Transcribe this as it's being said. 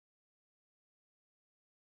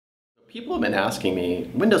People have been asking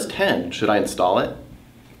me, Windows 10, should I install it?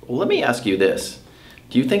 Well, let me ask you this.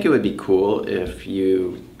 Do you think it would be cool if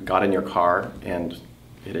you got in your car and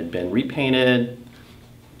it had been repainted,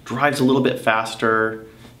 drives a little bit faster,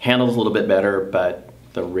 handles a little bit better, but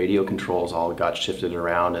the radio controls all got shifted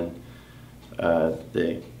around and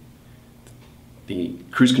the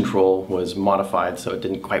cruise control was modified so it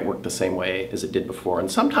didn't quite work the same way as it did before.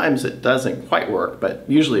 And sometimes it doesn't quite work, but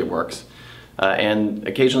usually it works. And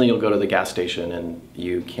occasionally you'll go to the gas station and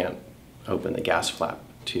you can't open the gas flap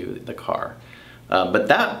to the car. But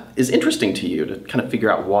that is interesting to you to kind of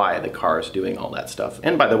figure out why the car is doing all that stuff.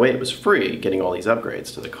 And by the way, it was free getting all these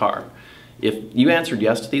upgrades to the car. If you answered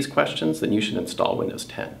yes to these questions, then you should install Windows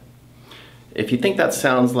 10. If you think that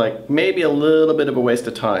sounds like maybe a little bit of a waste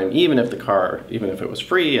of time, even if it was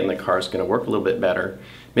free and the car's going to work a little bit better,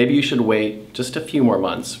 maybe you should wait just a few more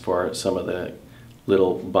months for some of the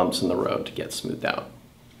little bumps in the road to get smoothed out.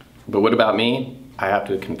 But what about me? I have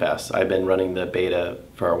to confess, I've been running the beta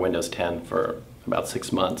for our Windows 10 for about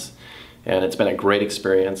 6 months, and it's been a great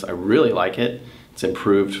experience. I really like it. It's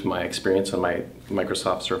improved my experience on my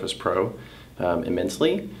Microsoft Surface Pro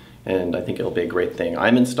immensely, and I think it'll be a great thing.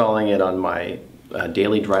 I'm installing it on my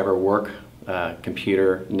daily driver work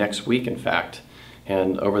computer next week, in fact,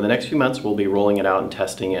 and over the next few months we'll be rolling it out and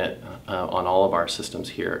testing it on all of our systems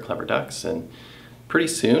here at Clever Ducks, and pretty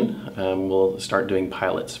soon we'll start doing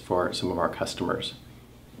pilots for some of our customers.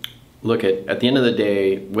 Look, at the end of the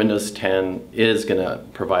day, Windows 10 is going to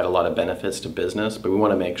provide a lot of benefits to business, but we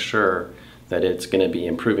want to make sure that it's going to be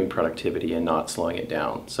improving productivity and not slowing it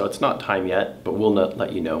down. So it's not time yet, but we'll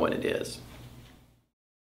let you know when it is.